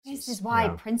This is why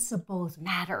principles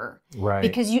matter. Right.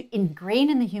 Because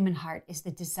ingrained in the human heart is the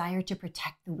desire to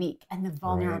protect the weak and the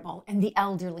vulnerable and the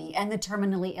elderly and the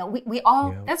terminally ill. We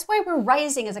all, that's why we're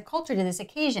rising as a culture to this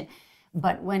occasion.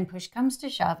 But when push comes to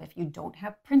shove, if you don't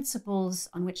have principles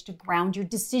on which to ground your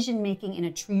decision making in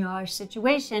a triage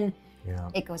situation,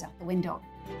 it goes out the window.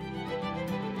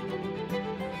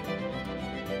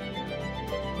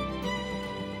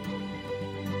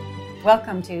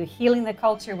 Welcome to Healing the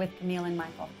Culture with Camille and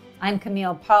Michael. I'm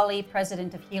Camille Pauley,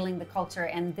 president of Healing the Culture,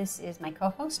 and this is my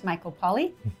co-host, Michael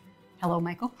Pauley. Hello,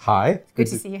 Michael. Hi. Good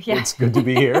to see you. Yeah. It's good to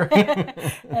be here.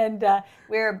 And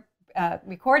we're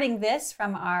recording this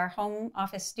from our home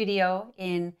office studio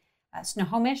in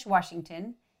Snohomish,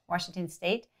 Washington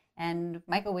State. And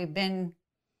Michael, we've been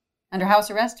under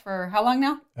house arrest for how long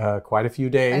now? Quite a few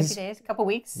days. A couple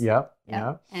weeks. Yep.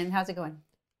 And how's it going?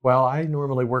 Well, I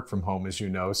normally work from home, as you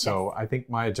know, so I think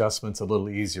my adjustment's a little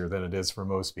easier than it is for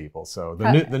most people. So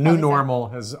the new normal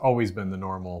has always been the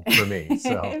normal for me.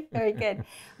 So Very good.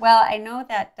 Well, I know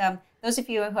that those of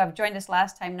you who have joined us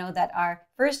last time know that our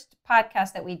first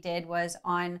podcast that we did was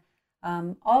on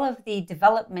all of the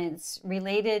developments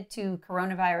related to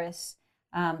coronavirus,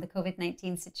 the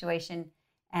COVID-19 situation,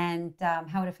 and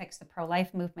how it affects the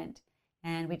pro-life movement.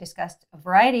 And we discussed a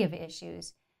variety of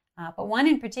issues. But one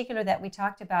in particular that we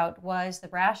talked about was the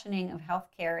rationing of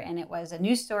healthcare, and it was a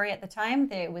news story at the time.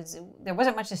 There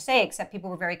wasn't much to say except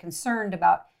people were very concerned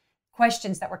about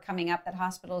questions that were coming up that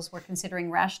hospitals were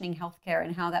considering rationing healthcare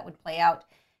and how that would play out.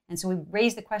 And so we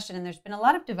raised the question, and there's been a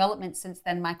lot of development since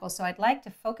then, Michael. So I'd like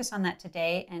to focus on that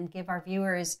today and give our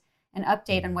viewers an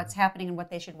update on what's happening and what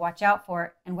they should watch out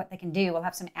for and what they can do. We'll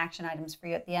have some action items for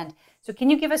you at the end. So can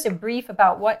you give us a brief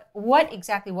about what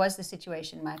exactly was the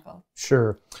situation, Michael?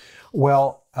 Sure.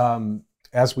 Well,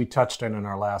 as we touched on in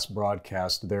our last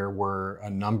broadcast, there were a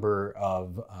number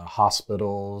of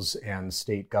hospitals and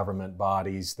state government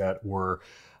bodies that were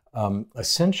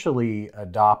essentially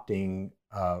adopting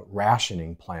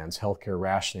rationing plans, healthcare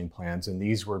rationing plans, and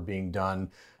these were being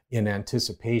done in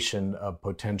anticipation of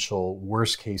potential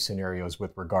worst-case scenarios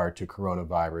with regard to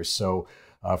coronavirus. So,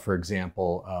 for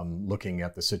example, looking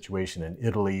at the situation in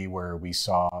Italy, where we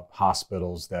saw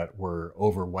hospitals that were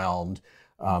overwhelmed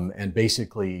and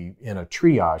basically in a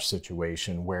triage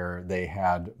situation where they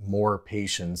had more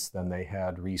patients than they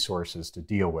had resources to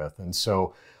deal with. And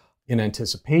so, in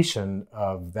anticipation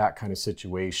of that kind of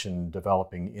situation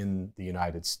developing in the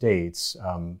United States,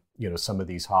 some of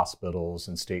these hospitals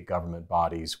and state government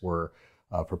bodies were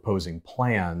proposing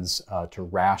plans to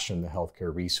ration the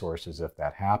healthcare resources if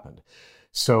that happened.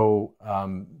 So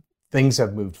things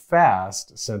have moved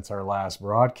fast since our last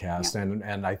broadcast,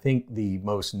 and I think the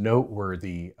most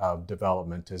noteworthy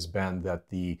development has been that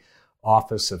the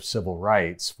Office of Civil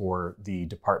Rights for the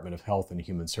Department of Health and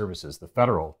Human Services, the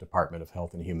Federal Department of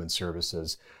Health and Human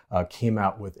Services, came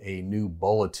out with a new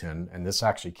bulletin, and this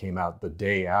actually came out the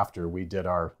day after we did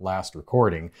our last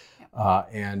recording,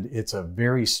 and it's a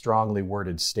very strongly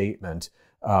worded statement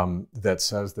that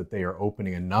says that they are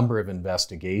opening a number of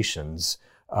investigations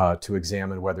to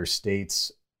examine whether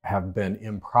states have been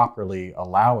improperly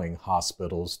allowing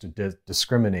hospitals to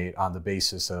discriminate on the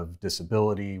basis of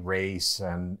disability, race,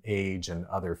 and age, and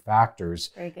other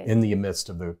factors in the midst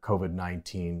of the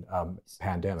COVID-19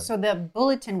 pandemic. So the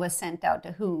bulletin was sent out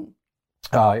to whom?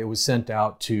 It was sent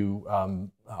out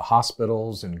to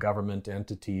hospitals and government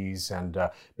entities and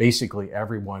basically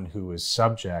everyone who is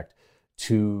subject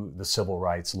to the civil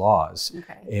rights laws.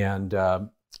 Okay.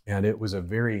 And it was a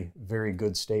very, very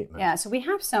good statement. Yeah, so we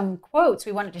have some quotes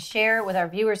we wanted to share with our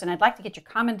viewers, and I'd like to get your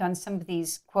comment on some of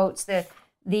these quotes. The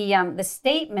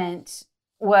statement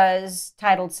was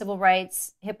titled Civil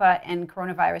Rights, HIPAA, and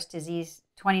Coronavirus Disease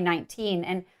 2019.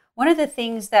 And one of the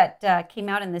things that came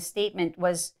out in the statement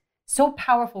was so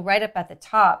powerful right up at the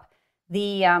top.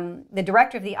 The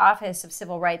director of the Office of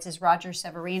Civil Rights is Roger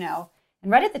Severino.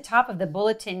 And right at the top of the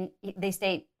bulletin, they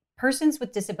state, persons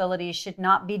with disabilities should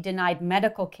not be denied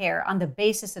medical care on the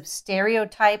basis of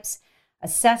stereotypes,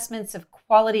 assessments of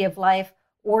quality of life,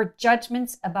 or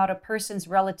judgments about a person's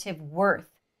relative worth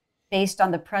based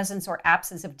on the presence or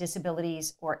absence of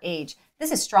disabilities or age.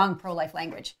 This is strong pro-life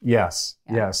language. Yes,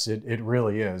 it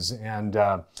really is. And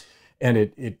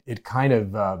it kind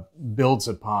of builds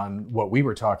upon what we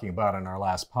were talking about in our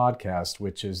last podcast,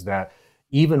 which is that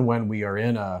even when we are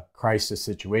in a crisis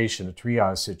situation, a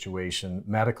triage situation,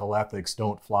 medical ethics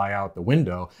don't fly out the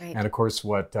window. Right. And of course,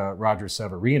 what Roger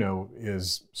Severino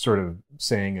is sort of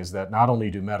saying is that not only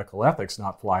do medical ethics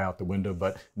not fly out the window,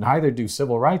 but neither do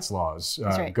civil rights laws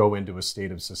right. go into a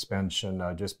state of suspension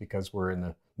just because we're in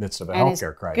the midst of a and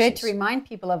healthcare crisis. Good to remind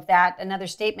people of that. Another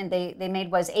statement they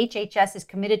made was HHS is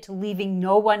committed to leaving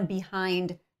no one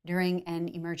behind during an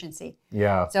emergency.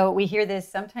 Yeah. So we hear this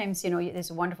sometimes, this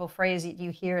wonderful phrase that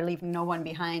you hear, leaving no one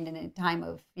behind in a time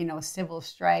of, civil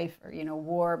strife or,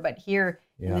 war. But here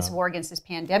in this war against this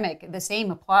pandemic, the same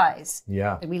applies.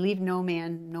 Yeah. That we leave no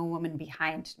man, no woman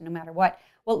behind, no matter what.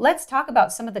 Well, let's talk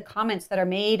about some of the comments that are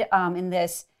made in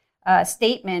this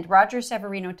statement. Roger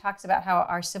Severino talks about how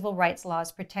our civil rights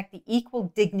laws protect the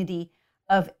equal dignity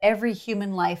of every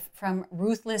human life from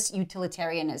ruthless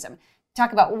utilitarianism.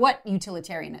 Talk about what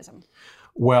utilitarianism?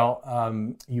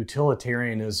 Well,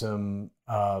 utilitarianism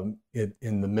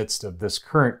in the midst of this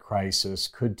current crisis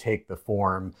could take the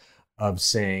form of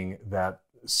saying that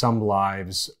some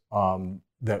lives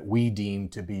that we deem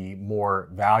to be more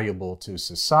valuable to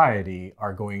society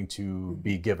are going to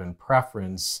be given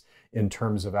preference in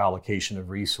terms of allocation of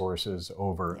resources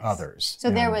over others.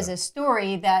 So there was a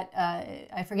story that,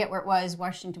 I forget where it was,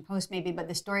 Washington Post maybe, but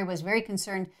the story was very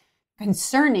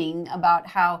concerning about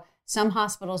how some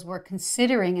hospitals were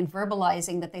considering and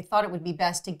verbalizing that they thought it would be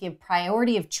best to give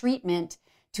priority of treatment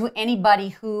to anybody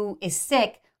who is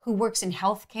sick, who works in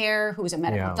healthcare, who is a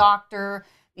medical doctor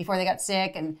before they got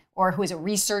sick, or who is a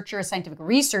researcher, a scientific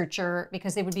researcher,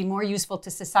 because they would be more useful to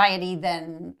society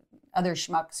than other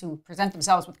schmucks who present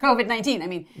themselves with COVID-19. I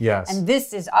mean, yes. And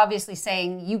this is obviously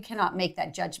saying you cannot make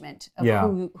that judgment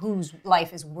of whose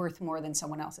life is worth more than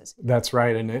someone else's. That's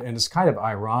right. And it's kind of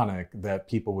ironic that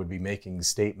people would be making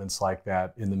statements like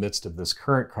that in the midst of this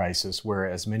current crisis, where,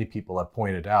 as many people have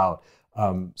pointed out,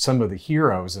 some of the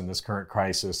heroes in this current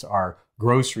crisis are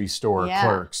grocery store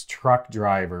clerks, truck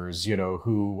drivers,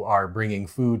 who are bringing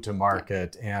food to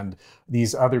market, and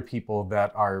these other people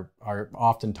that are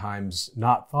oftentimes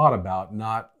not thought about,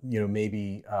 not,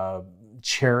 maybe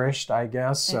cherished, I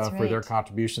guess, for their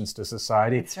contributions to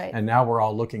society. That's right. And now we're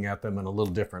all looking at them in a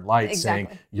little different light, saying,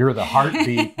 you're the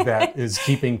heartbeat that is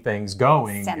keeping things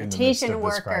going in the midst of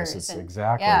this crisis. And,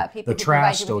 exactly. Yeah, people the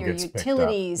trash still your gets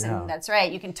utilities, picked up. And that's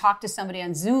right. You can talk to somebody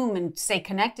on Zoom and stay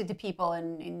connected to people,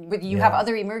 and you have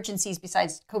other emergencies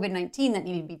besides COVID-19 that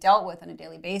need to be dealt with on a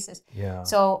daily basis. Yeah.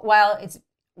 So while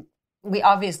we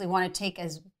obviously want to take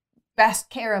as best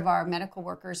care of our medical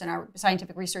workers and our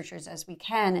scientific researchers as we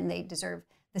can, and they deserve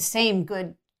the same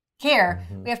good care.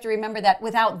 We have to remember that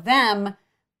without them,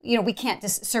 we can't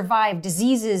survive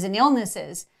diseases and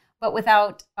illnesses, but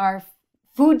without our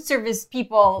food service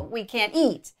people, we can't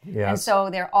eat. Yes. And so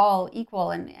they're all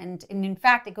equal. And in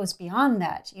fact, it goes beyond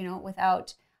that,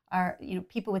 without our,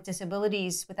 people with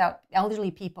disabilities, without elderly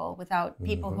people, without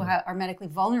people who are medically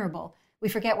vulnerable, we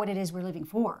forget what it is we're living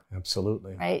for.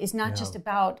 Absolutely. Right? It's not just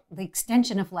about the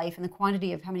extension of life and the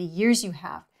quantity of how many years you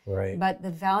have, right? But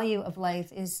the value of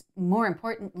life is, more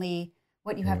importantly,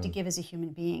 what you have to give as a human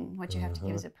being, what you have to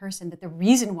give as a person. That the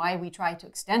reason why we try to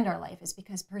extend our life is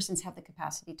because persons have the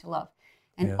capacity to love.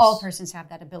 And all persons have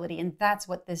that ability. And that's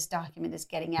what this document is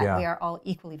getting at. We are all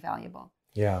equally valuable.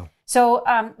 Yeah. So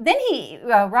then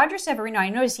Roger Severino, I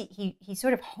notice he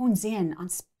sort of hones in on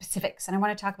specifics, and I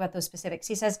want to talk about those specifics.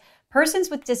 He says, persons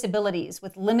with disabilities,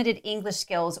 with limited English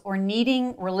skills, or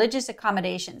needing religious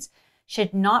accommodations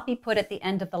should not be put at the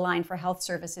end of the line for health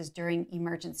services during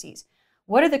emergencies.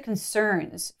 What are the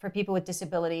concerns for people with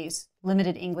disabilities,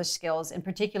 limited English skills, and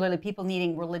particularly people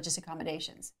needing religious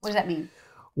accommodations? What does that mean?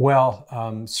 Well,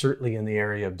 certainly in the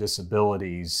area of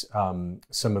disabilities,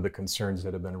 some of the concerns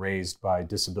that have been raised by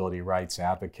disability rights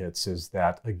advocates is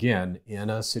that, again, in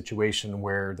a situation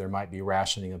where there might be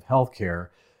rationing of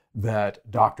healthcare,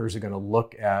 that doctors are going to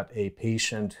look at a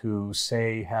patient who,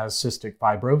 say, has cystic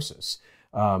fibrosis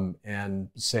and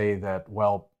say that,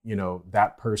 well,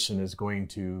 that person is going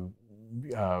to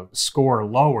score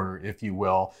lower, if you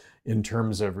will, in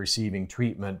terms of receiving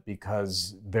treatment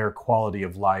because their quality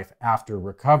of life after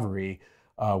recovery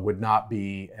would not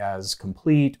be as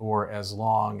complete or as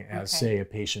long as, say, a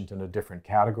patient in a different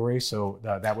category. So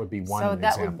that would be one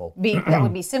example. That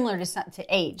would be similar to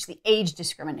age, the age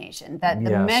discrimination, that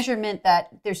the measurement that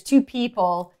there's two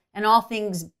people and all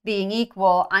things being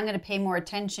equal, I'm going to pay more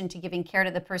attention to giving care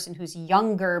to the person who's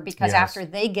younger because after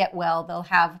they get well, they'll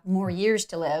have more years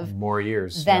to live. More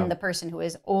years. Than the person who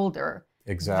is older.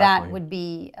 Exactly. That would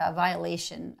be a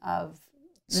violation of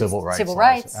civil rights. Civil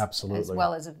rights, absolutely, as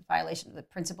well as a violation of the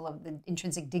principle of the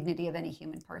intrinsic dignity of any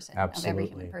human person, absolutely. of every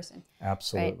human person.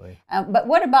 Absolutely. Right? But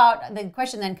what about, the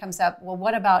question then comes up, well,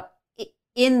 what about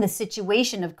in the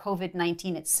situation of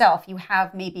COVID-19 itself? You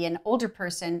have maybe an older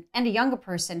person and a younger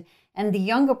person, and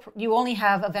you only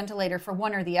have a ventilator for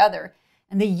one or the other.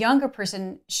 And the younger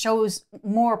person shows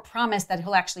more promise that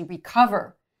he'll actually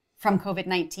recover from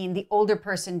COVID-19. The older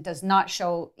person does not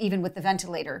show, even with the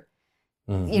ventilator,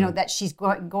 that she's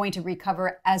going to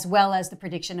recover, as well as the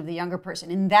prediction of the younger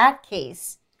person. In that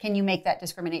case, can you make that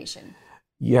discrimination?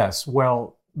 Yes.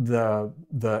 Well,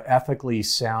 the ethically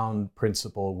sound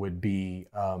principle would be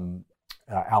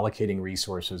allocating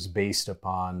resources based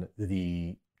upon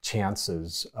the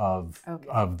chances of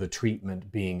the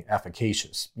treatment being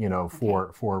efficacious,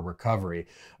 for recovery.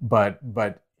 But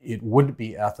it wouldn't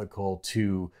be ethical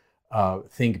to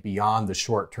think beyond the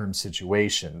short-term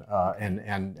situation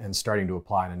and starting to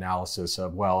apply an analysis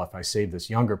of, well, if I save this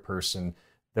younger person,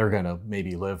 they're going to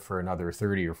maybe live for another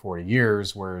 30 or 40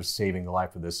 years, whereas saving the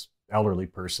life of this elderly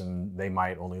person, they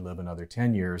might only live another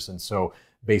 10 years. And so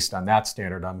based on that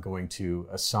standard, I'm going to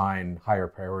assign higher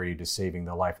priority to saving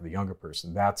the life of the younger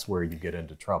person. That's where you get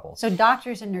into trouble. So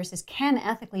doctors and nurses can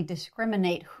ethically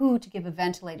discriminate who to give a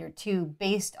ventilator to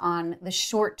based on the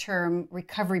short-term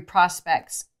recovery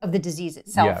prospects of the disease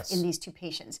itself in these two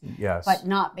patients. Yes. But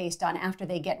not based on, after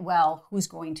they get well, who's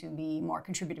going to be more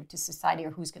contributive to society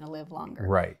or who's going to live longer.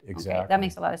 Right, exactly. Okay, that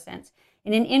makes a lot of sense.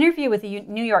 In an interview with the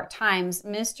New York Times,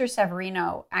 Mr.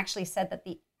 Severino actually said that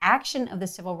the action of the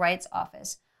Civil Rights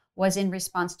Office was in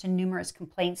response to numerous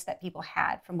complaints that people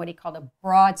had from what he called a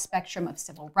broad spectrum of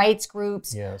civil rights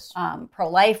groups,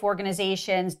 pro-life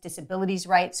organizations, disabilities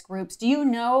rights groups. Do you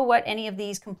know what any of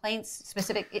these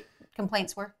specific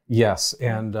complaints were? Yes,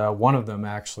 and one of them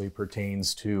actually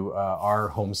pertains to our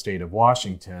home state of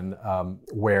Washington,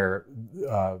 where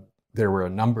there were a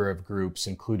number of groups,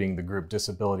 including the group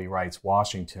Disability Rights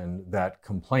Washington, that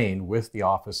complained with the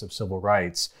Office of Civil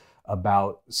Rights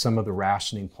about some of the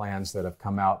rationing plans that have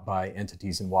come out by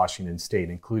entities in Washington State,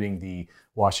 including the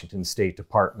Washington State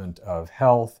Department of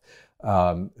Health,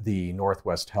 the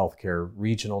Northwest Healthcare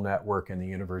Regional Network, and the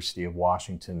University of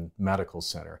Washington Medical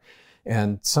Center.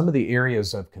 And some of the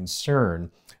areas of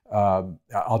concern,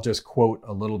 I'll just quote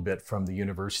a little bit from the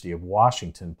University of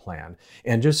Washington plan.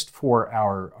 And just for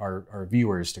our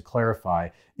viewers to clarify,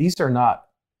 these are not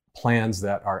plans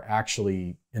that are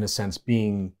actually, in a sense,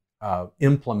 being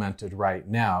implemented right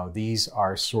now. These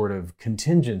are sort of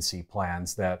contingency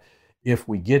plans that if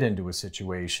we get into a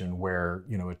situation where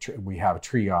we have a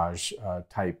triage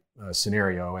type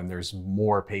scenario and there's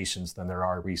more patients than there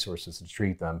are resources to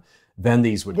treat them, then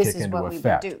these would kick into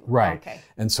effect. Right. Okay.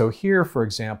 And so here, for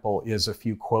example, is a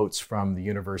few quotes from the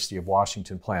University of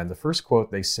Washington plan. The first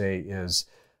quote they say is,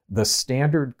 "The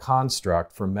standard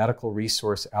construct for medical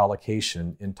resource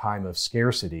allocation in time of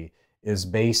scarcity is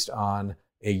based on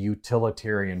a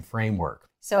utilitarian framework."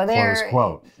 So they're, close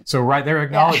quote. So they're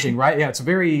acknowledging, right? Yeah, it's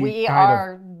very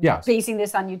basing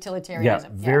this on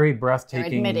utilitarianism. Very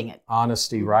breathtaking admitting it.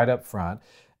 Honesty right up front.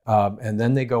 And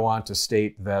then they go on to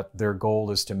state that their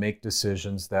goal is to make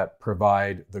decisions that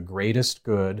provide the greatest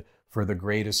good for the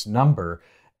greatest number.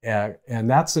 And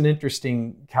that's an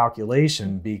interesting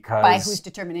calculation because... By whose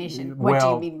determination? What do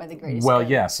you mean by the greatest good? Well,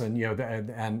 yes. And,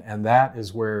 and that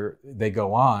is where they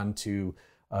go on to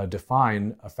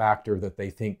define a factor that they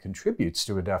think contributes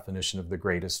to a definition of the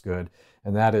greatest good,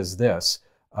 and that is this.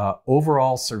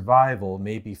 Overall survival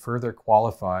may be further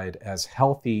qualified as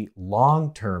healthy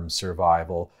long-term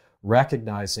survival,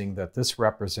 recognizing that this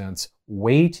represents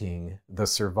weighting the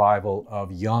survival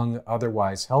of young,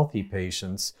 otherwise healthy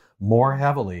patients more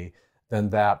heavily than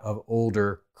that of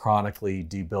older, chronically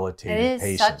debilitated patients.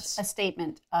 It is such a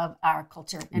statement of our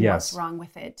culture and what's wrong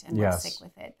with it and what's sick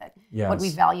with it. That what we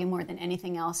value more than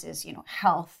anything else is,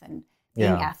 health and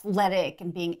being athletic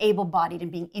and being able-bodied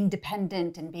and being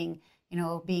independent and being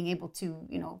able to,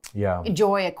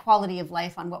 enjoy a quality of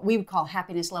life on what we would call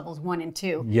happiness levels 1 and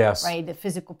 2. Yes. Right? The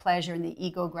physical pleasure and the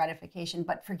ego gratification,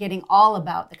 but forgetting all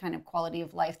about the kind of quality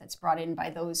of life that's brought in by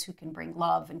those who can bring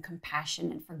love and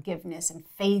compassion and forgiveness and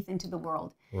faith into the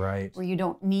world. Right. Where you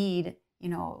don't need,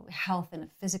 health in a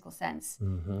physical sense.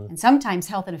 Mm-hmm. And sometimes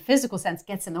health in a physical sense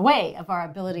gets in the way of our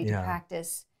ability to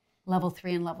practice level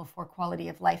 3 and level 4 quality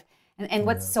of life. And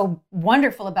what's so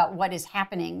wonderful about what is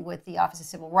happening with the Office of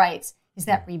Civil Rights is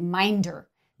that reminder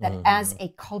that as a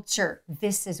culture,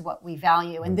 this is what we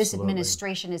value. And this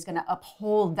administration is going to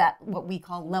uphold that, what we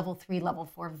call level 3, level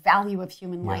 4 value of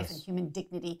human life and human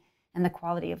dignity and the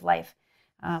quality of life.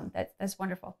 That's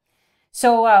wonderful.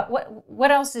 So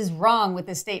what else is wrong with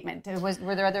this statement?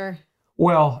 Were there other...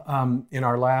 Well, in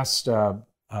our last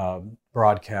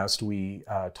broadcast, we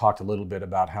talked a little bit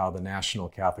about how the National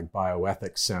Catholic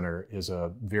Bioethics Center is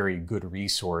a very good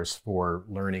resource for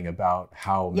learning about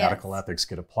how medical ethics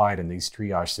get applied in these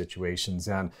triage situations.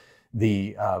 And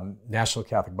the National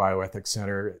Catholic Bioethics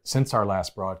Center, since our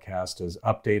last broadcast, has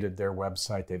updated their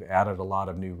website. They've added a lot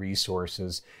of new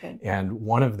resources. Good. And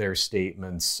one of their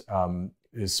statements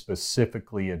is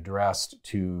specifically addressed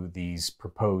to these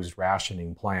proposed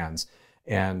rationing plans.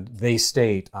 And they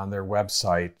state on their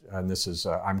website, and this is,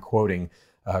 I'm quoting,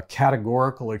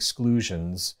 categorical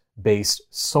exclusions based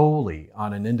solely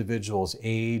on an individual's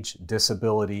age,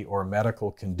 disability, or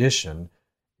medical condition,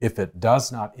 if it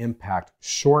does not impact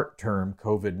short-term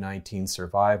COVID-19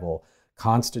 survival,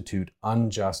 constitute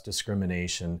unjust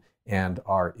discrimination and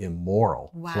are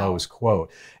immoral, close quote.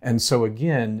 And so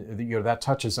again, that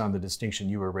touches on the distinction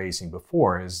you were raising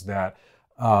before, is that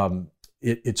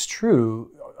it's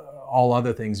true, all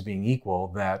other things being equal,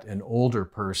 that an older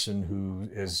person who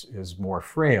is more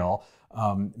frail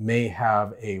may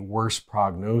have a worse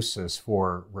prognosis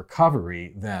for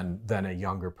recovery than a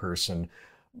younger person.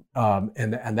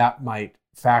 And that might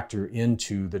factor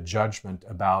into the judgment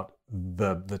about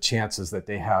the chances that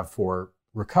they have for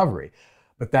recovery.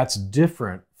 But that's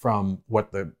different from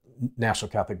what the National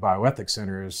Catholic Bioethics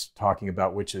Center is talking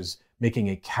about, which is making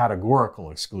a categorical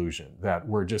exclusion, that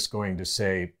we're just going to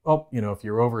say, oh, if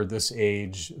you're over this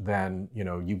age, then,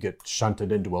 you get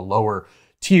shunted into a lower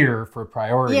tier for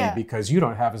priority because you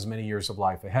don't have as many years of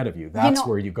life ahead of you. That's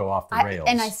where you go off the rails.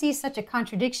 And I see such a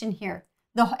contradiction here.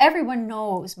 Everyone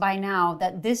knows by now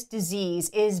that this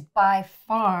disease is by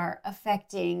far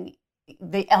affecting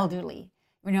the elderly.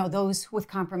 Those with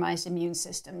compromised immune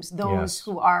systems, those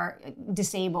who are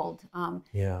disabled.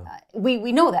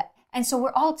 We know that. And so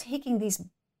we're all taking these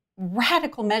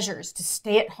radical measures to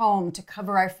stay at home, to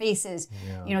cover our faces,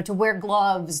 to wear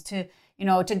gloves, to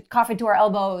cough into our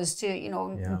elbows,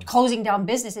 to, closing down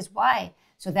businesses. Why?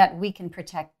 So that we can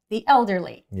protect the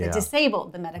elderly, the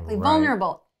disabled, the medically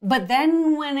vulnerable. But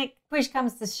then when push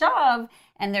comes to shove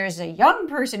and there's a young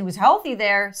person who's healthy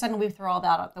there, suddenly we throw all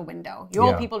that out the window. You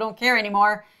old people don't care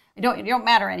anymore. You don't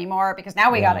matter anymore because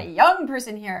now we got a young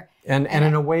person here. And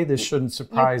in a way, this shouldn't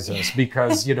surprise us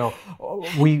because,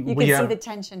 we see the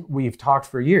tension. We've talked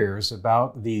for years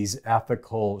about these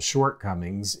ethical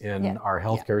shortcomings in our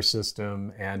healthcare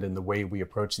system and in the way we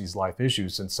approach these life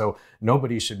issues. And so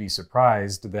nobody should be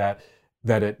surprised that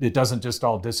it doesn't just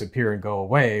all disappear and go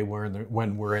away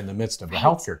when we're in the midst of a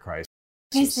healthcare crisis.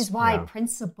 This is why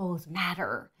principles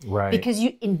matter. Right. Because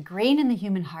ingrained in the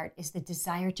human heart is the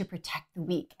desire to protect the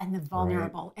weak and the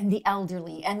vulnerable and the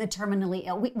elderly and the terminally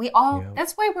ill. We all,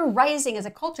 that's why we're rising as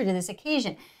a culture to this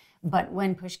occasion. But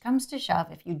when push comes to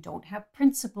shove, if you don't have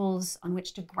principles on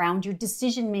which to ground your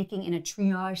decision-making in a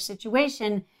triage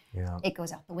situation, it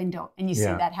goes out the window. And you see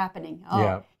that happening.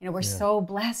 We're so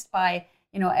blessed by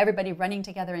everybody running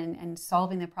together and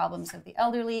solving the problems of the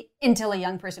elderly until a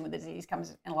young person with the disease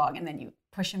comes along and then you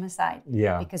push them aside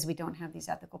because we don't have these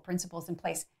ethical principles in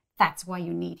place. That's why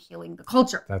you need Healing the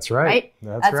Culture. That's right.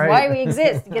 That's why we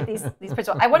exist, to get these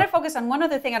principles. I want to focus on one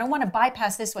other thing. I don't want to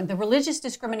bypass this one, the religious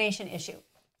discrimination issue.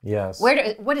 Yes.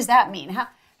 What does that mean?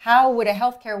 How would a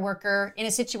healthcare worker in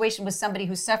a situation with somebody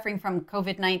who's suffering from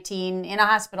COVID-19 in a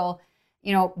hospital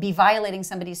be violating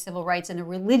somebody's civil rights in a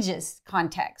religious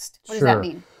context? What does that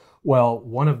mean? Well,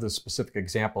 one of the specific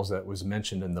examples that was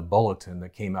mentioned in the bulletin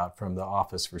that came out from the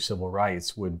Office for Civil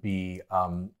Rights would be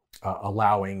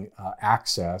allowing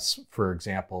access, for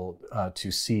example,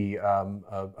 to see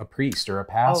a priest or a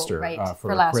pastor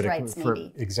for last rites,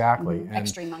 maybe. Exactly.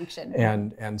 Extreme unction.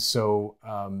 And so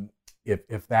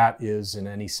if that is in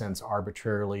any sense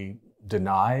arbitrarily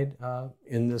denied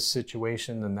in this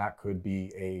situation, then that could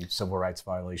be a civil rights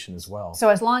violation as well. So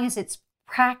as long as it's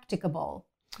practicable,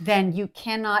 then you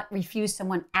cannot refuse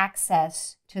someone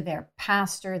access to their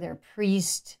pastor, their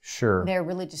priest, their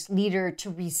religious leader to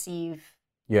receive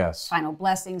final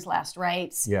blessings, last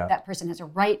rites. That person has a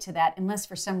right to that unless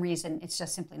for some reason it's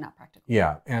just simply not practical.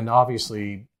 And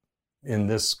obviously in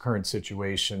this current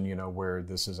situation, where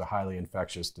this is a highly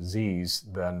infectious disease,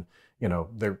 then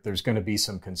there's going to be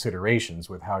some considerations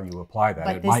with how you apply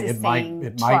that. But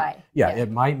it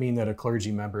might mean that a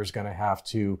clergy member is going to have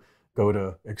to go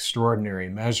to extraordinary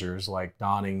measures like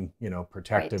donning,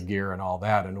 protective gear and all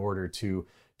that in order to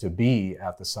be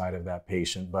at the side of that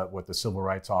patient. But what the Civil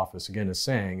Rights Office again is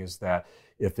saying is that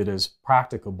if it is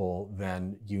practicable,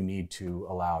 then you need to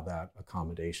allow that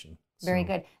accommodation. Very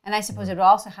good. And I suppose it would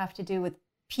also have to do with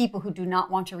people who do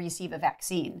not want to receive a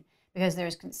vaccine, because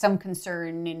there's some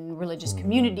concern in religious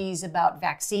communities about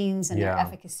vaccines and their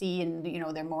efficacy and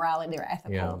their morality, their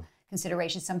ethical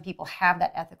consideration. Some people have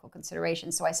that ethical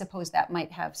consideration. So I suppose that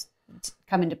might have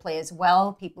come into play as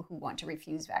well. People who want to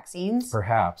refuse vaccines.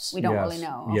 Perhaps. We don't really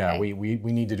know. Okay. Yeah, we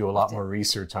need to do a lot more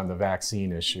research on the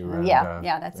vaccine issue. And,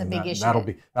 that's a big issue.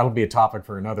 That'll be a topic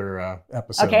for another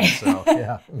episode. Okay. So,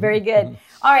 yeah. Very good.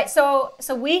 All right. So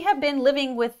we have been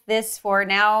living with this for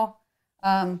now,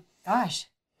 a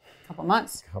couple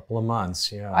months. A couple of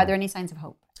months, yeah. Are there any signs of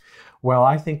hope? Well,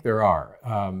 I think there are.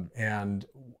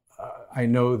 I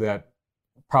know that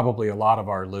probably a lot of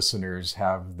our listeners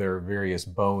have their various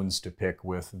bones to pick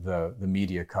with the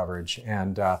media coverage.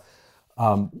 And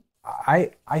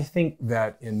I think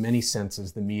that in many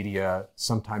senses, the media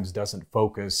sometimes doesn't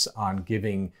focus on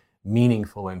giving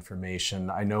meaningful information.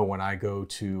 I know when I go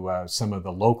to some of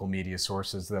the local media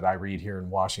sources that I read here in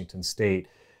Washington State,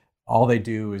 all they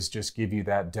do is just give you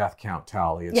that death count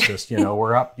tally. It's just,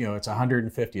 we're up, it's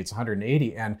 150, it's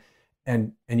 180.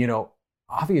 And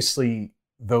obviously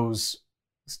those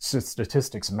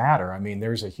statistics matter. I mean,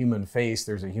 there's a human face,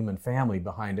 there's a human family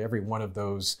behind every one of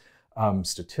those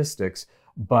statistics,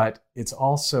 but it's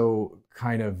also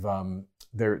kind of,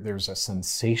 there's a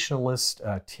sensationalist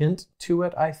tint to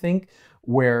it, I think,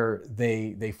 where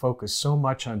they focus so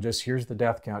much on just here's the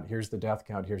death count, here's the death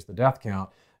count, here's the death count,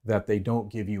 that they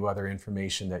don't give you other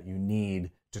information that you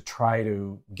need to try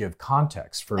to give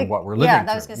context for what we're living through.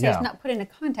 Yeah, I was going to say, it's not put into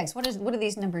context. What do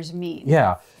these numbers mean?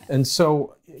 Yeah. And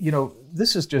so,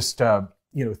 this is just,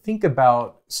 think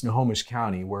about Snohomish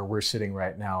County, where we're sitting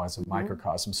right now as a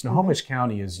microcosm. Snohomish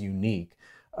County is unique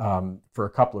for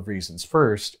a couple of reasons.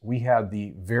 First, we had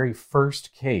the very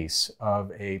first case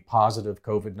of a positive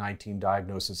COVID-19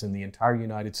 diagnosis in the entire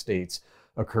United States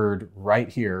occurred right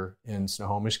here in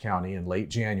Snohomish County in late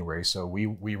January. So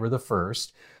we were the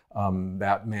first.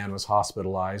 That man was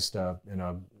hospitalized in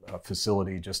a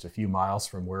facility just a few miles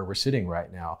from where we're sitting right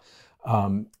now.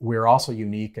 We're also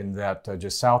unique in that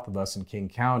just south of us in King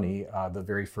County, the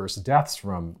very first deaths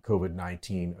from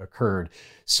COVID-19 occurred.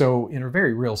 So in a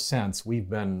very real sense, we've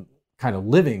been kind of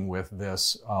living with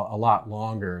this a lot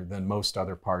longer than most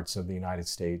other parts of the United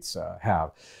States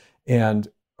have. And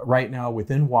right now,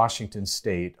 within Washington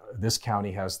State, this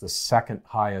county has the second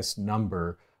highest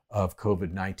number of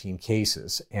COVID-19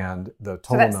 cases, and the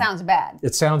total. So that sounds bad.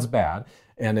 It sounds bad,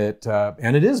 and it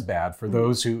is bad for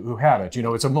those who have it.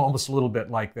 It's almost a little bit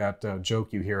like that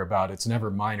joke you hear about. It's never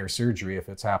minor surgery if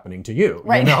it's happening to you.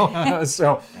 Right.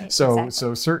 So Exactly.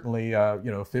 so certainly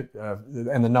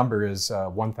and the number is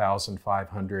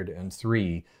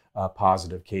 1,503.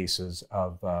 Positive cases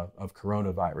of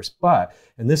coronavirus,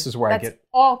 and this is where That's I get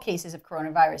all cases of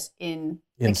coronavirus in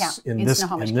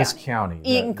Snohomish County,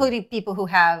 including people who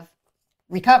have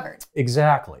recovered.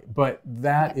 Exactly, but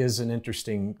that is an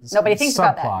interesting. Nobody thinks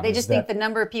about that. subplot They just think the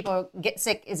number of people who get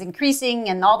sick is increasing,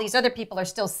 and all these other people are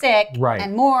still sick,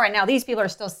 and more, and now these people are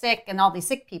still sick, and all these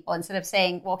sick people. Instead of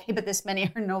saying, well, okay, but this many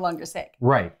are no longer sick,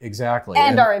 right? Exactly,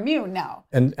 and are immune now.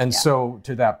 And so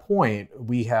to that point,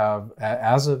 we have,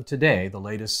 as of today, the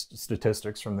latest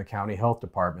statistics from the county health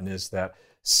department is that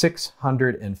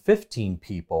 615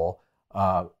 people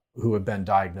who have been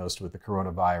diagnosed with the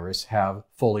coronavirus have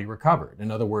fully recovered.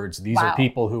 In other words, these are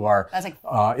people who are,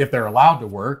 if they're allowed to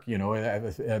work,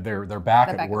 they're back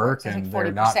at work, and like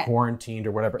they're not quarantined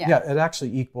or whatever. Yeah, it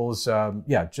actually equals,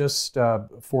 just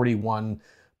 41%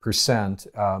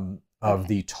 of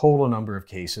the total number of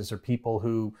cases are people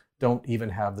who don't even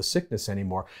have the sickness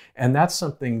anymore. And that's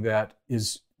something that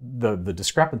is the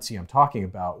discrepancy I'm talking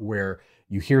about, where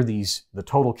you hear the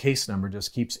total case number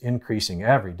just keeps increasing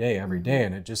every day,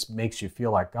 and it just makes you feel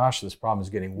like, gosh, this problem is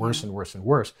getting worse and worse and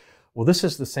worse. Well, this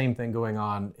is the same thing going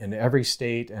on in every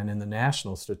state and in the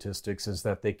national statistics, is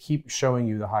that they keep showing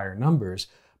you the higher numbers,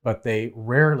 but they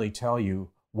rarely tell you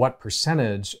what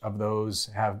percentage of those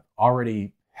have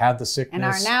already had the sickness and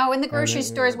are now in the grocery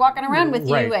stores walking around with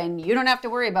you, and you don't have to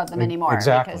worry about them anymore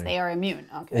because they are immune.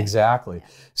 Okay. Exactly. Yeah.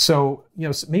 So,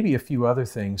 maybe a few other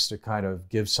things to kind of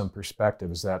give some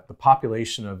perspective is that the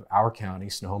population of our county,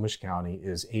 Snohomish County,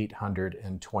 is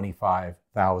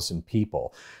 825,000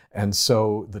 people. And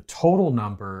so the total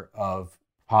number of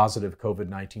positive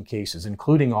COVID-19 cases,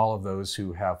 including all of those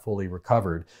who have fully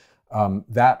recovered,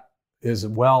 that is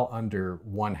well under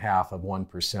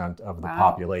 0.5% of the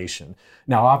population.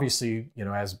 Now, obviously,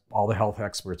 as all the health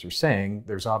experts are saying,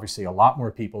 there's obviously a lot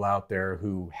more people out there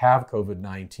who have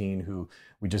COVID-19 who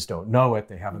we just don't know it.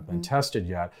 They haven't been tested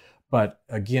yet. But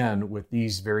again, with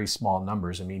these very small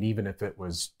numbers, I mean, even if it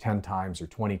was 10 times or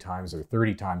 20 times or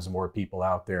 30 times more people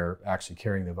out there actually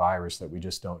carrying the virus that we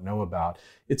just don't know about,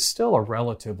 it's still a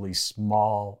relatively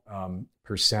small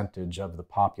percentage of the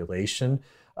population.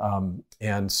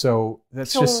 And so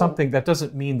that's just something that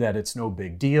doesn't mean that it's no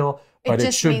big deal, but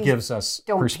it should give us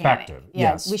perspective. Panic.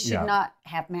 Yes, we should not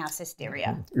have mass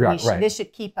hysteria. Right. This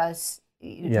should keep us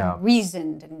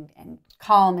reasoned and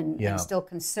calm and still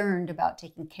concerned about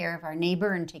taking care of our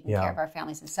neighbor and taking care of our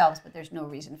families themselves, but there's no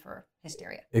reason for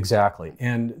hysteria. Exactly.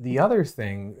 And the other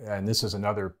thing, and this is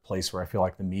another place where I feel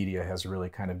like the media has really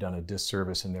kind of done a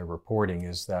disservice in their reporting,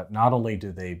 is that not only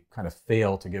do they kind of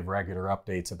fail to give regular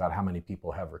updates about how many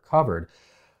people have recovered,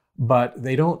 but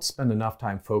they don't spend enough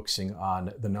time focusing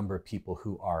on the number of people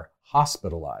who are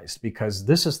hospitalized, because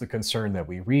this is the concern that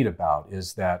we read about,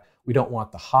 is that we don't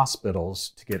want the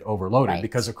hospitals to get overloaded. Right.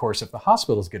 Because, of course, if the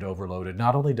hospitals get overloaded,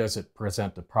 not only does it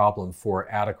present a problem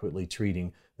for adequately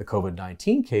treating the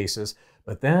COVID-19 cases,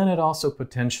 but then it also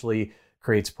potentially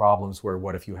creates problems where,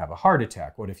 what if you have a heart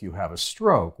attack? What if you have a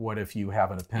stroke? What if you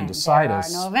have an appendicitis?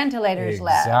 And there are no ventilators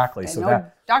left. Exactly. So no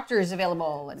doctors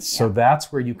available. So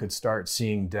that's where you could start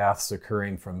seeing deaths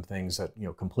occurring from things that,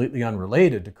 completely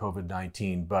unrelated to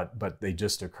COVID-19, but they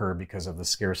just occur because of the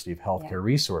scarcity of healthcare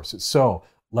resources. So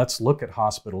let's look at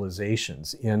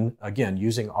hospitalizations in, again,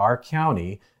 using our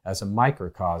county as a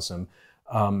microcosm.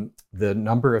 The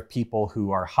number of people who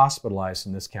are hospitalized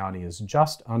in this county is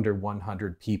just under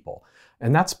 100 people.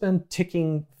 And that's been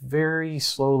ticking very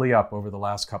slowly up over the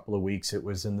last couple of weeks. It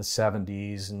was in the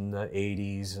 70s and the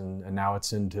 80s, and now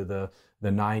it's into the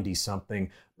 90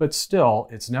 something. But still,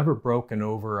 it's never broken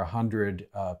over 100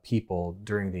 people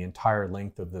during the entire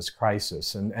length of this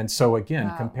crisis. And so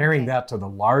again, comparing that to the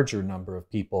larger number of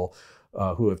people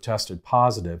who have tested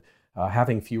positive,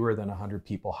 having fewer than 100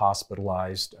 people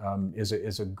hospitalized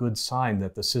is a good sign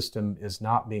that the system is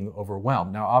not being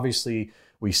overwhelmed. Now, obviously,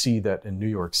 we see that in New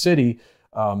York City,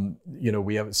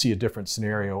 we see a different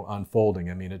scenario unfolding.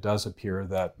 I mean, it does appear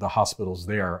that the hospitals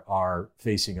there are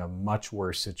facing a much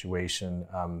worse situation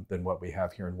than what we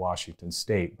have here in Washington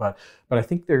State. But I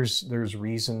think there's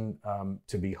reason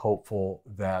to be hopeful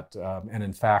that, and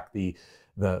in fact, the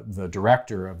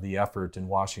director of the effort in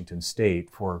Washington State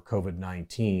for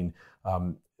COVID-19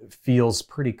 feels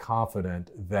pretty confident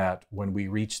that when we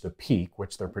reach the peak,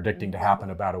 which they're predicting to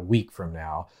happen about a week from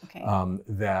now,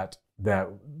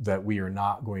 that we are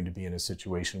not going to be in a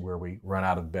situation where we run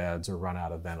out of beds or run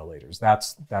out of ventilators.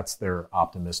 That's their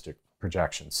optimistic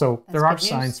projection. So there are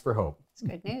signs for hope. It's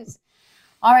good news.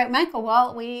 All right, Michael.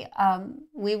 Well, we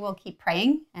will keep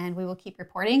praying, and we will keep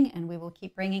reporting, and we will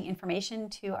keep bringing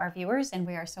information to our viewers. And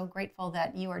we are so grateful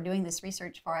that you are doing this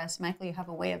research for us, Michael. You have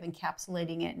a way of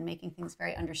encapsulating it and making things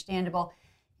very understandable,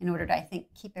 in order to, I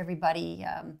think, keep everybody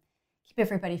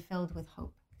filled with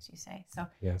hope, as you say. So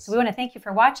we want to thank you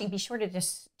for watching. Be sure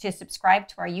to subscribe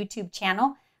to our YouTube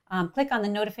channel. Click on the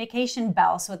notification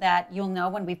bell so that you'll know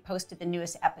when we've posted the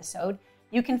newest episode.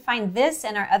 You can find this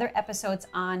and our other episodes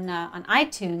on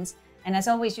iTunes. And as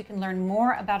always, you can learn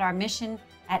more about our mission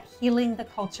at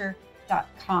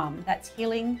healingtheculture.com. That's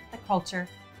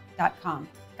healingtheculture.com.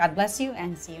 God bless you,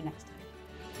 and see you next time.